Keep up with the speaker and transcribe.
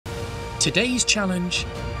Today's challenge...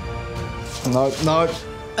 No, no.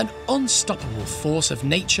 An unstoppable force of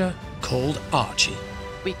nature called Archie.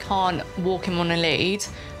 We can't walk him on a lead.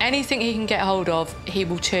 Anything he can get hold of, he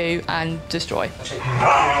will chew and destroy.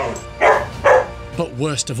 But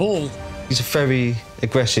worst of all... He's a very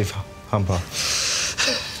aggressive humper.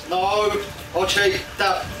 No, Archie,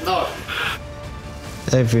 that, no.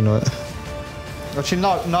 Every night. Archie,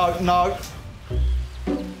 no, no, no.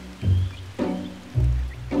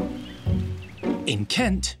 In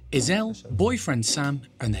Kent, Iselle, boyfriend Sam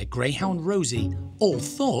and their greyhound Rosie all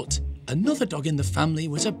thought another dog in the family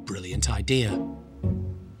was a brilliant idea.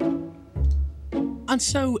 And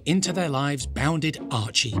so into their lives bounded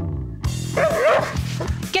Archie.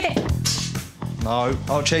 Get it! No,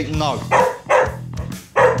 Archie, no.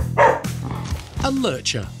 A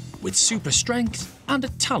lurcher with super strength and a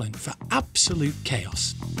talent for absolute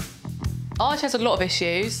chaos. Archie has a lot of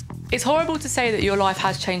issues. It's horrible to say that your life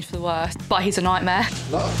has changed for the worse, but he's a nightmare.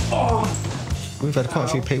 We've had quite a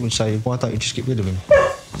few people say, why don't you just get rid of him?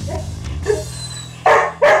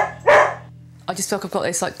 I just feel like I've got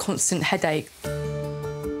this constant headache.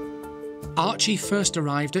 Archie first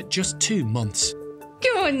arrived at just 2 months.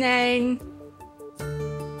 Go on then.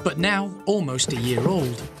 But now, almost a year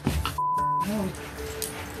old,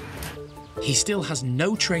 he still has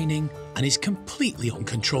no training and is completely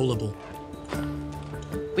uncontrollable.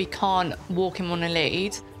 We can't walk him on a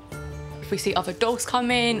lead. If we see other dogs come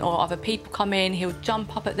in or other people come in, he'll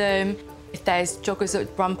jump up at them. If there's joggers that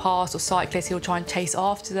run past or cyclists, he'll try and chase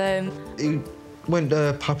after them. He went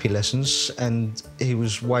to puppy lessons and he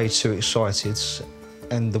was way too excited,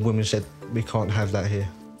 and the woman said, we can't have that here.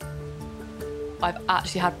 I've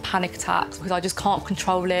actually had panic attacks because I just can't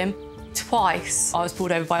control him. Twice I was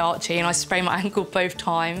pulled over by Archie and I sprained my ankle both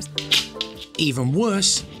times. Even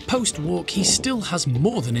worse, post-walk he still has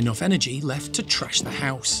more than enough energy left to trash the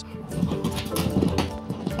house.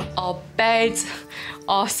 Our bed,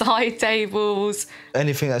 our side tables.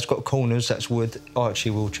 Anything that's got corners that's wood, Archie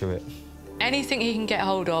will chew it. Anything he can get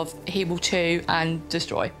hold of, he will chew and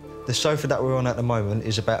destroy. The sofa that we're on at the moment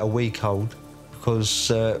is about a week old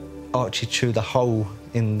because Archie chewed a hole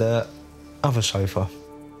in the other sofa.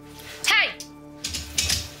 Hey!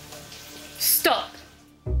 Stop!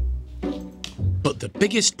 But the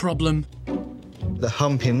biggest problem... The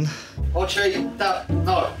humping. Archie, that,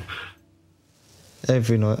 no.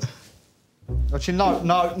 Every night. Archie, no,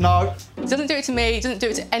 no, no. He doesn't do it to me, he doesn't do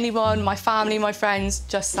it to anyone, my family, my friends,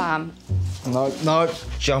 just Sam. No, no.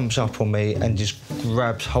 Jumps up on me and just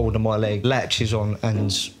grabs hold of my leg, latches on,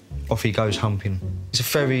 and off he goes humping. He's a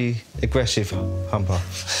very aggressive humper.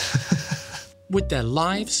 With their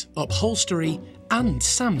lives, upholstery, and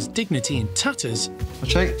Sam's dignity in tatters...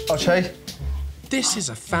 Archie. This is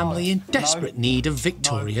a family in desperate need of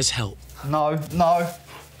Victoria's help. No, no.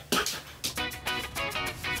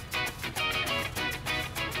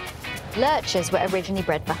 Lurchers were originally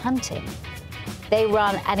bred for hunting. They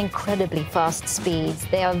run at incredibly fast speeds.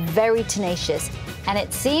 They are very tenacious, and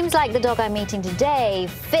it seems like the dog I'm meeting today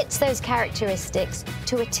fits those characteristics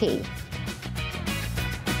to a T.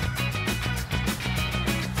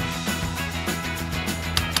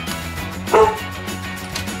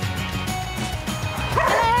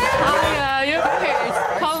 Hiya, you're good.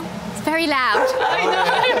 Come. It's very loud. I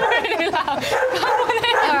know, really loud. Come on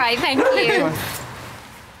in. All right, thank you.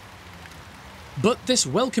 But this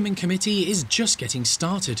welcoming committee is just getting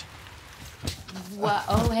started. Well,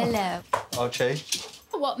 oh, hello. Archie.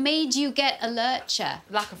 What made you get a lurcher?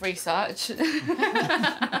 Lack of research. It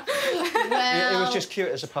was just cute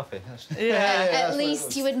as a puppy. At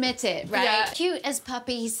least you admit it, right? Yeah. Cute as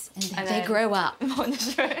puppies, and then And they grow up.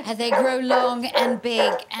 Monstrous. And they grow long and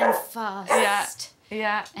big and fast.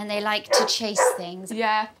 Yeah. And they like to chase things.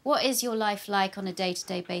 Yeah. What is your life like on a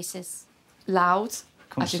day-to-day basis? Loud.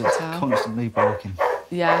 As you can tell. Constantly barking.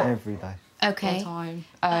 Yeah. Every day. Okay. All the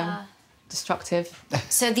time. Destructive.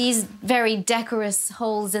 So these very decorous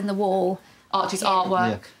holes in the wall. Archie's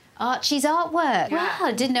artwork. Yeah. Archie's artwork. Yeah. Wow,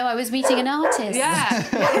 I didn't know I was meeting an artist. Yeah.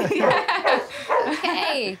 Yeah.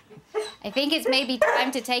 Okay. I think it's maybe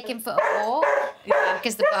time to take him for a walk. Yeah.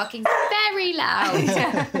 Because the barking's very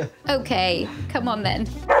loud. Okay, come on then.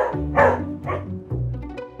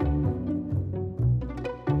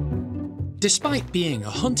 Despite being a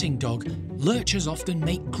hunting dog, lurchers often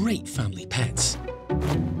make great family pets.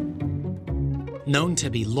 Known to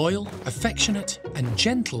be loyal, affectionate, and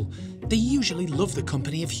gentle, they usually love the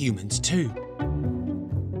company of humans too.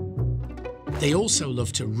 They also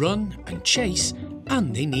love to run and chase,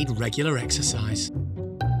 and they need regular exercise.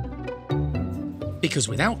 Because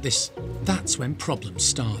without this, that's when problems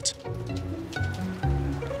start.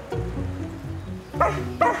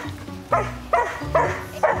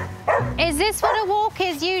 this what a walk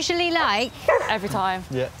is usually like? Every time.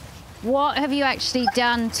 Yeah. What have you actually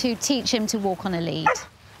done to teach him to walk on a lead?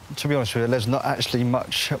 To be honest with you, there's not actually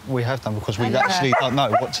much we have done because we actually don't know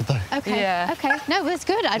what to do. Okay, Yeah. okay. No, that's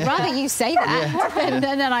good. I'd rather you say that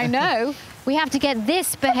than I know. We have to get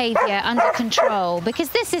this behaviour under control because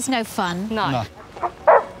this is no fun. No.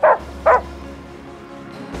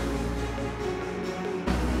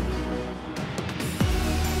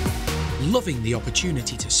 Loving the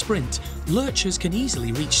opportunity to sprint, lurchers can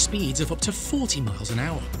easily reach speeds of up to 40 miles an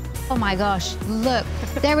hour. Oh my gosh, look,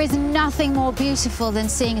 there is nothing more beautiful than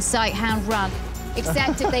seeing a sight hound run,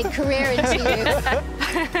 except if they career into you.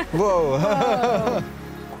 Whoa.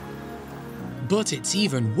 But it's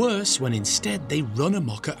even worse when instead they run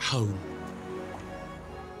amok at home.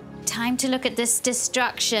 Time to look at this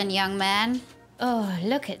destruction, young man. Oh,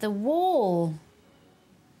 look at the wall.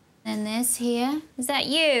 And this here, is that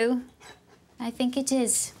you? I think it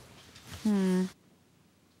is.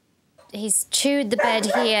 He's chewed the bed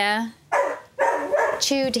here,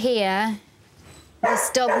 chewed here. This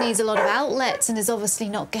dog needs a lot of outlets and is obviously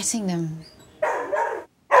not getting them.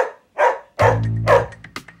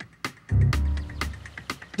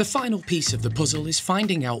 The final piece of the puzzle is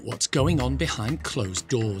finding out what's going on behind closed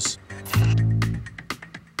doors.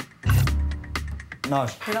 No.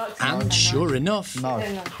 And sure enough,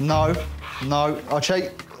 No.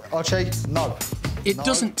 Archie, no. it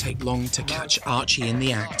doesn't take long to catch Archie in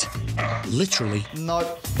the act. Literally.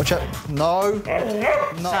 No. No.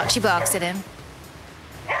 Archie barks at him,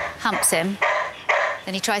 humps him,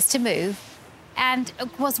 then he tries to move. And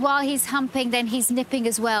of course, while he's humping, then he's nipping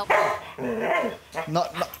as well. No.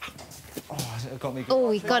 Oh, it got me. Oh,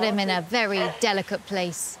 we got him in a very delicate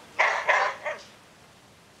place.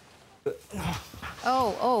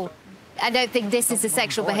 Oh. I don't think this is a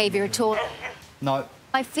sexual behaviour at all. No.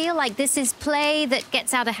 I feel like this is play that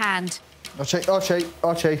gets out of hand. Archie,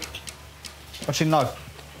 no.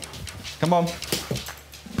 Come on.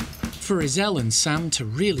 For Iselle and Sam to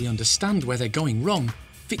really understand where they're going wrong,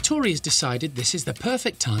 Victoria's decided this is the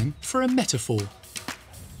perfect time for a metaphor.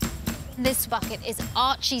 This bucket is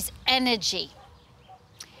Archie's energy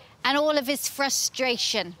and all of his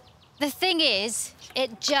frustration. The thing is,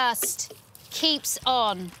 it just keeps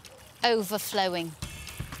on overflowing.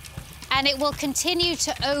 And it will continue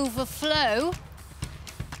to overflow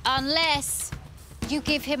unless you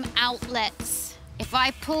give him outlets. If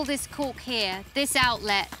I pull this cork here, this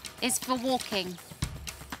outlet is for walking.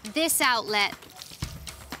 This outlet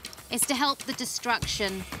is to help the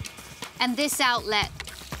destruction. And this outlet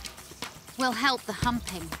will help the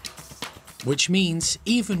humping. Which means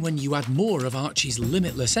even when you add more of Archie's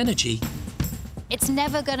limitless energy, it's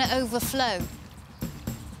never going to overflow.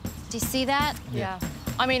 Do you see that? Yeah.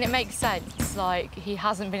 I mean, it makes sense. Like, he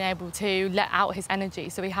hasn't been able to let out his energy,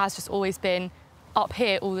 so he has just always been up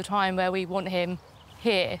here all the time where we want him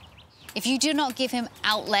here. If you do not give him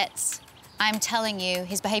outlets, I'm telling you,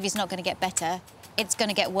 his behaviour's not going to get better. It's going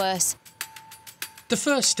to get worse. the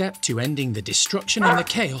first step to ending the destruction and the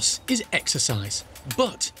chaos is exercise,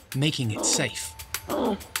 but making it safe.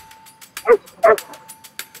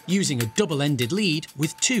 Using a double-ended lead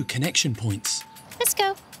with 2 connection points. Let's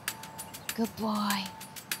go. Good boy.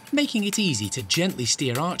 Making it easy to gently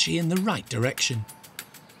steer Archie in the right direction.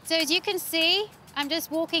 So as you can see, I'm just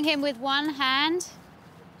walking him with one hand.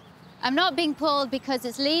 I'm not being pulled because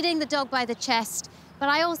it's leading the dog by the chest, but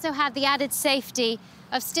I also have the added safety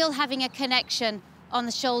of still having a connection on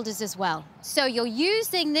the shoulders as well. So you're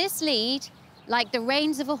using this lead like the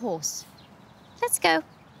reins of a horse. Let's go.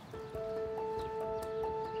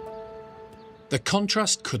 The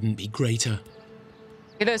contrast couldn't be greater.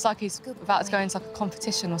 It looks like he's about to go into like a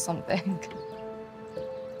competition or something.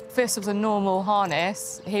 If this was a normal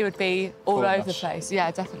harness, he would be all over the place. Yeah,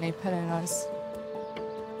 definitely pulling us.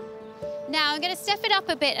 Now I'm going to step it up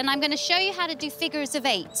a bit and I'm going to show you how to do figures of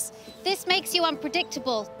 8s. This makes you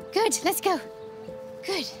unpredictable. Good, let's go.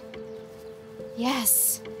 Good.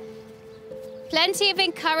 Yes. Plenty of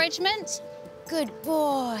encouragement. Good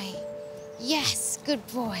boy. Yes, good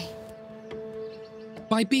boy.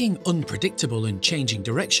 By being unpredictable and changing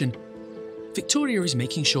direction, Victoria is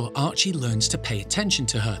making sure Archie learns to pay attention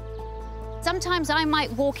to her. Sometimes I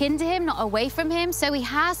might walk into him, not away from him, so he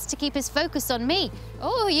has to keep his focus on me.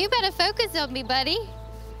 Oh, you better focus on me, buddy.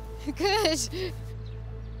 Good.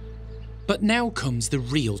 But now comes the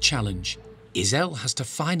real challenge. Iselle has to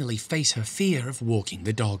finally face her fear of walking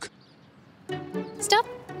the dog. Stop.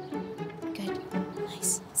 Good.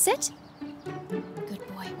 Nice. Sit. Good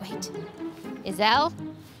boy. Wait. Iselle,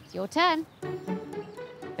 it's your turn.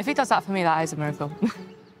 If he does that for me, that is a miracle.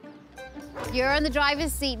 You're on the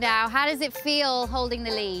driver's seat now. How does it feel holding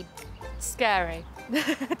the lead? Scary.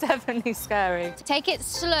 Definitely scary. Take it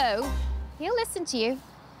slow. He'll listen to you.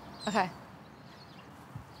 Okay.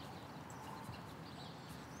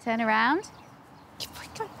 Turn around.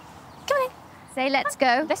 Come on. Say, let's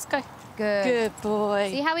go. Let's go. Good. Good boy.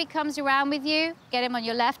 See how he comes around with you? Get him on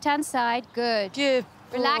your left-hand side. Good. Good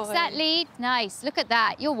boy. Relax that lead. Nice. Look at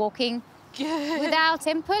that. You're walking Good. without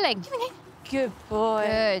him pulling. Good boy.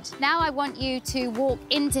 Good. Now I want you to walk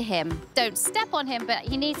into him. Don't step on him, but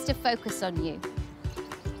he needs to focus on you.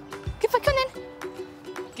 Good boy, come in.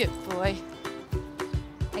 Good boy.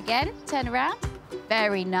 Again, turn around.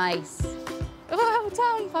 Very nice. Well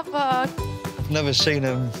done, Papa. I've never seen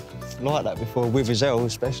him like that before, with his L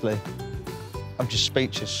especially. I'm just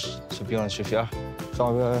speechless, to be honest with you.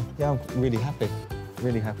 So, yeah, I'm really happy.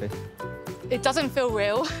 Really happy. It doesn't feel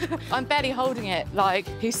real. I'm barely holding it. Like,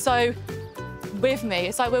 he's so with me.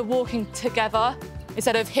 It's like we're walking together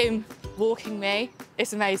instead of him walking me.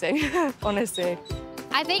 It's amazing, honestly.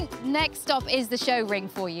 I think next stop is the show ring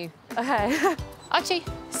for you. Okay. Archie,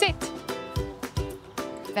 sit.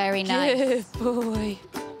 Very nice. Good boy.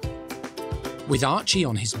 With Archie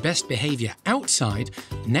on his best behaviour outside,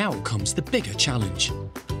 now comes the bigger challenge.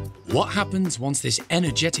 What happens once this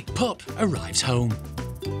energetic pup arrives home?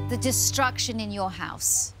 The destruction in your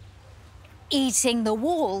house. Eating the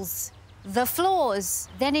walls, the floors,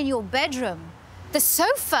 then in your bedroom, the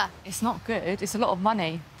sofa. It's not good. It's a lot of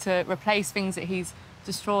money to replace things that he's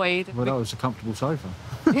destroyed. Well, that was a comfortable sofa.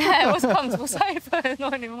 Yeah, it was a comfortable sofa,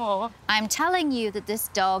 not anymore. I'm telling you that this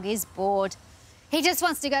dog is bored. He just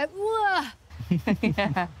wants to go, whoa.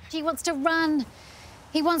 Yeah. He wants to run.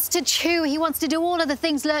 He wants to chew. He wants to do all of the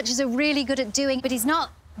things lurchers are really good at doing, but he's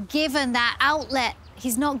not given that outlet.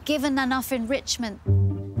 He's not given enough enrichment.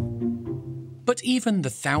 But even the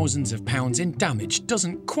thousands of pounds in damage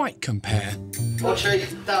doesn't quite compare Archie,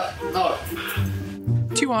 no.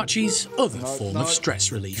 to Archie's other form of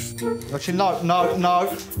stress relief. Archie, no.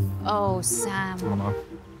 Oh, Sam. Oh, no.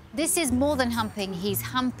 This is more than humping, he's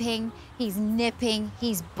nipping,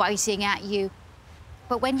 he's biting at you.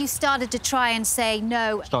 But when you started to try and say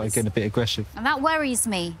no... Started getting a bit aggressive. And that worries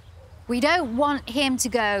me. We don't want him to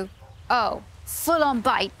go, oh, full-on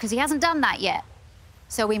bite, because he hasn't done that yet.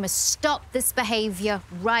 So we must stop this behaviour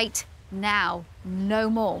right now. No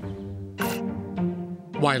more.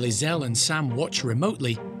 While Izelle and Sam watch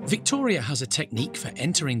remotely, Victoria has a technique for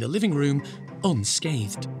entering the living room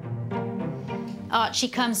unscathed. Archie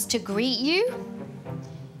comes to greet you.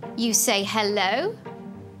 You say hello.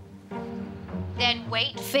 Then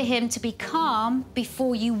wait for him to be calm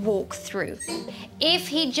before you walk through. If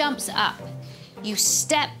he jumps up, you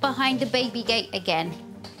step behind the baby gate again.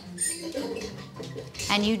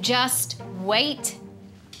 And you just wait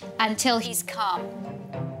until he's calm.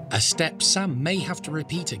 A step Sam may have to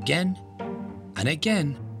repeat again and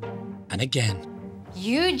again and again.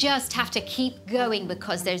 You just have to keep going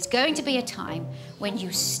because there's going to be a time when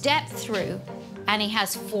you step through and he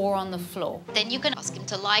has 4 on the floor. Then you can ask him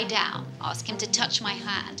to lie down, ask him to touch my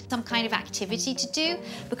hand, some kind of activity to do,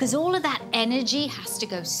 because all of that energy has to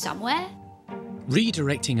go somewhere.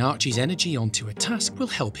 Redirecting Archie's energy onto a task will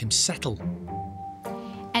help him settle.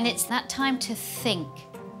 And it's that time to think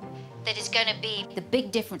that is going to be the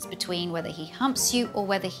big difference between whether he humps you or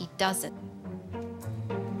whether he doesn't.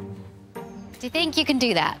 Do you think you can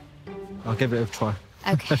do that? I'll give it a try.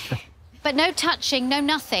 Okay. But no touching, no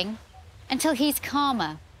nothing, until he's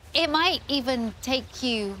calmer. It might even take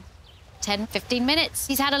you 10, 15 minutes.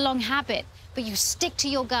 He's had a long habit, but you stick to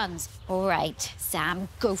your guns. All right, Sam,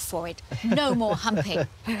 go for it. No more humping.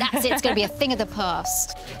 That's it, it's going to be a thing of the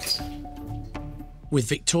past. With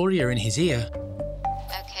Victoria in his ear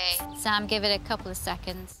Okay, Sam, give it a couple of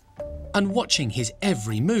seconds. and watching his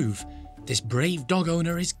every move, this brave dog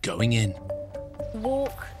owner is going in.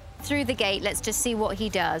 Walk through the gate. Let's just see what he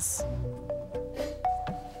does.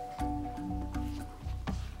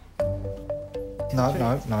 No.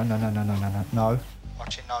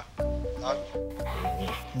 Archie,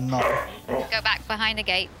 no. Go back behind the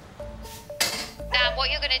gate. Now,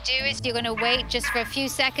 what you're going to do is you're going to wait just for a few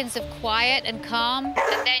seconds of quiet and calm, and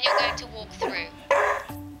then you're going to walk through.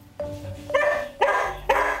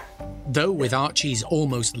 Though with Archie's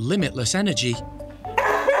almost limitless energy,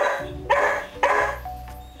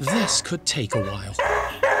 this could take a while.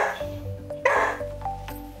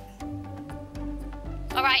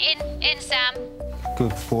 All right, in, Sam.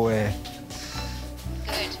 Good boy.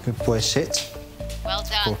 Good. Good boy, sit. Well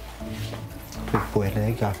done. Good boy, there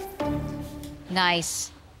you go.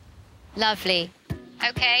 Nice. Lovely.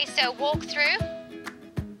 Okay, so walk through.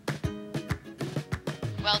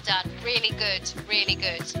 Well done. Really good, really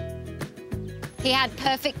good. He had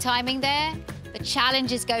perfect timing there. the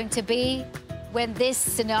challenge is going to be when this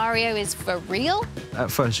scenario is for real? At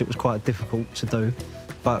first, it was quite difficult to do,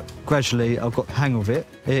 but gradually I've got the hang of it.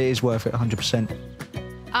 It is worth it 100%.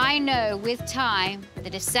 I know with time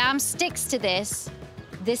that if Sam sticks to this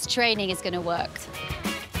training is going to work.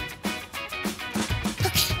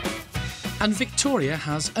 And Victoria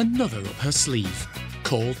has another up her sleeve,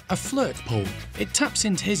 called a flirt pole. It taps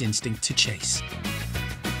into his instinct to chase.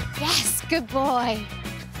 Yes, good boy.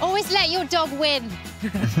 Always let your dog win.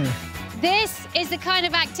 This is the kind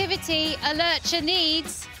of activity a lurcher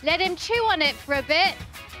needs. Let him chew on it for a bit.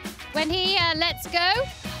 When he lets go,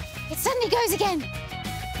 it suddenly goes again.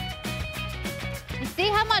 You see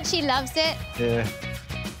how much he loves it? Yeah.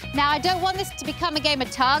 Now, I don't want this to become a game of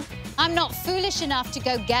tug. I'm not foolish enough to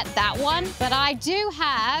go get that one, but I do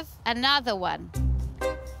have another one.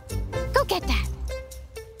 Go get that.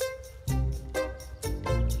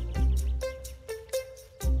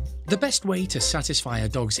 The best way to satisfy a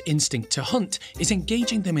dog's instinct to hunt is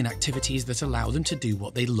engaging them in activities that allow them to do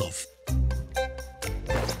what they love.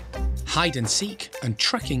 Hide and seek and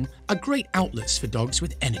trekking are great outlets for dogs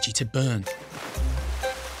with energy to burn.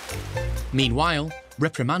 Meanwhile,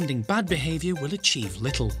 reprimanding bad behaviour will achieve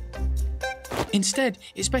little. Instead,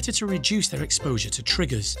 it's better to reduce their exposure to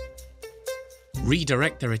triggers,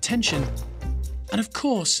 redirect their attention, and of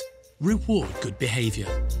course, reward good behaviour.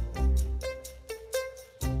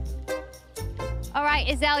 All right,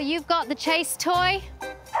 Iselle, you've got the chase toy.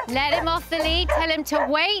 Let him off the lead, tell him to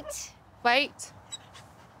wait. Wait.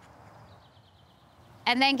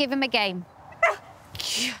 And then give him a game.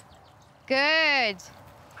 Good.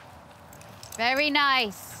 Very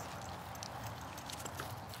nice.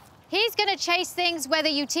 He's gonna chase things whether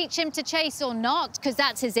you teach him to chase or not, because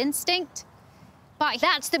that's his instinct. But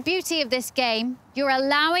that's the beauty of this game. You're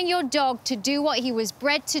allowing your dog to do what he was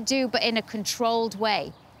bred to do, but in a controlled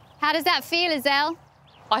way. How does that feel, Iselle?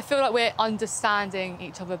 I feel like we're understanding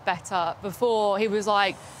each other better. Before, he was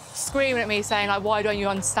like screaming at me, saying like, why don't you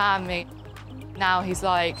understand me? Now he's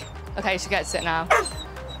like, okay, she gets it now.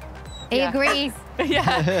 He agrees.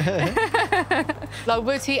 Yeah. Like,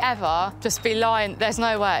 would he ever just be lying? There's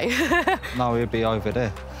no way. No, he'd be over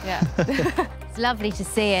there. Yeah. It's lovely to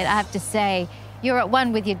see it, I have to say. You're at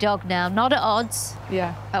one with your dog now, not at odds.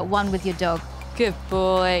 Yeah. At one with your dog. Good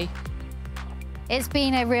boy. It's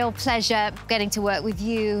been a real pleasure getting to work with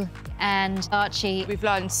you and Archie. We've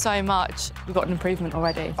learned so much. We've got an improvement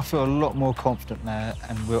already. I feel a lot more confident now,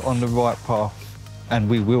 and we're on the right path, and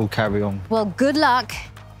we will carry on. Well, good luck.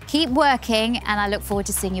 Keep working, and I look forward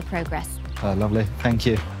to seeing your progress. Lovely. Thank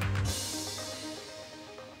you.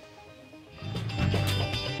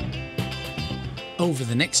 Over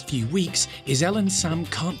the next few weeks, Iselle and Sam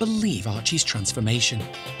can't believe Archie's transformation.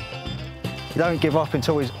 You don't give up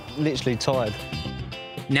until he's literally tired.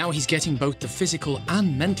 Now he's getting both the physical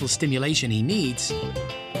and mental stimulation he needs.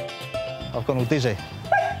 I've gone all dizzy.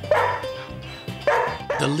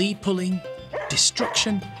 The lead pulling,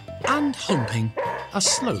 destruction, and humping are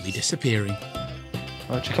slowly disappearing.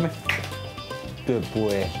 Archie, come here. Good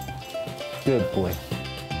boy. Good boy.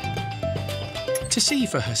 To see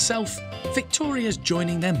for herself, Victoria's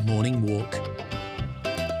joining their morning walk.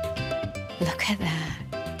 Look at that.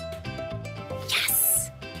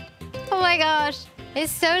 Yes! Oh my gosh,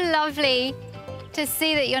 it's so lovely to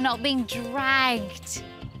see that you're not being dragged.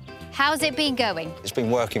 How's it been going? It's been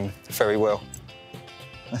working very well.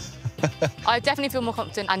 I definitely feel more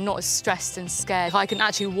confident and not as stressed and scared. I can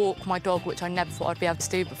actually walk my dog, which I never thought I'd be able to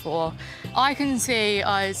do before. I can see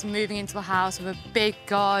us moving into a house with a big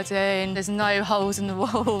garden. There's no holes in the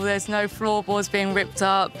wall. There's no floorboards being ripped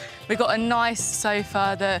up. We've got a nice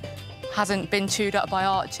sofa that hasn't been chewed up by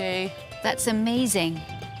Archie. That's amazing.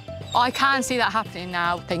 I can see that happening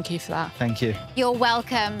now. Thank you for that. Thank you. You're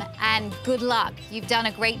welcome, and good luck. You've done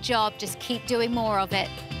a great job. Just keep doing more of it.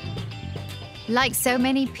 Like so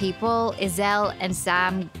many people, Iselle and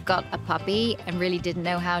Sam got a puppy and really didn't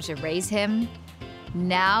know how to raise him.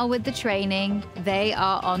 Now, with the training, they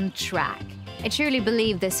are on track. I truly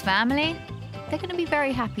believe this family, they're going to be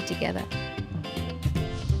very happy together.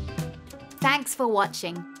 Thanks for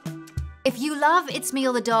watching. If you love It's Me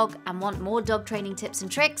or the Dog and want more dog training tips and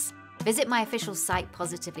tricks, visit my official site,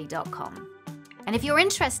 positively.com. And if you're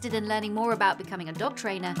interested in learning more about becoming a dog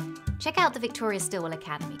trainer, check out the Victoria Stilwell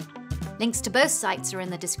Academy. Links to both sites are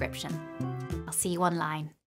in the description. I'll see you online.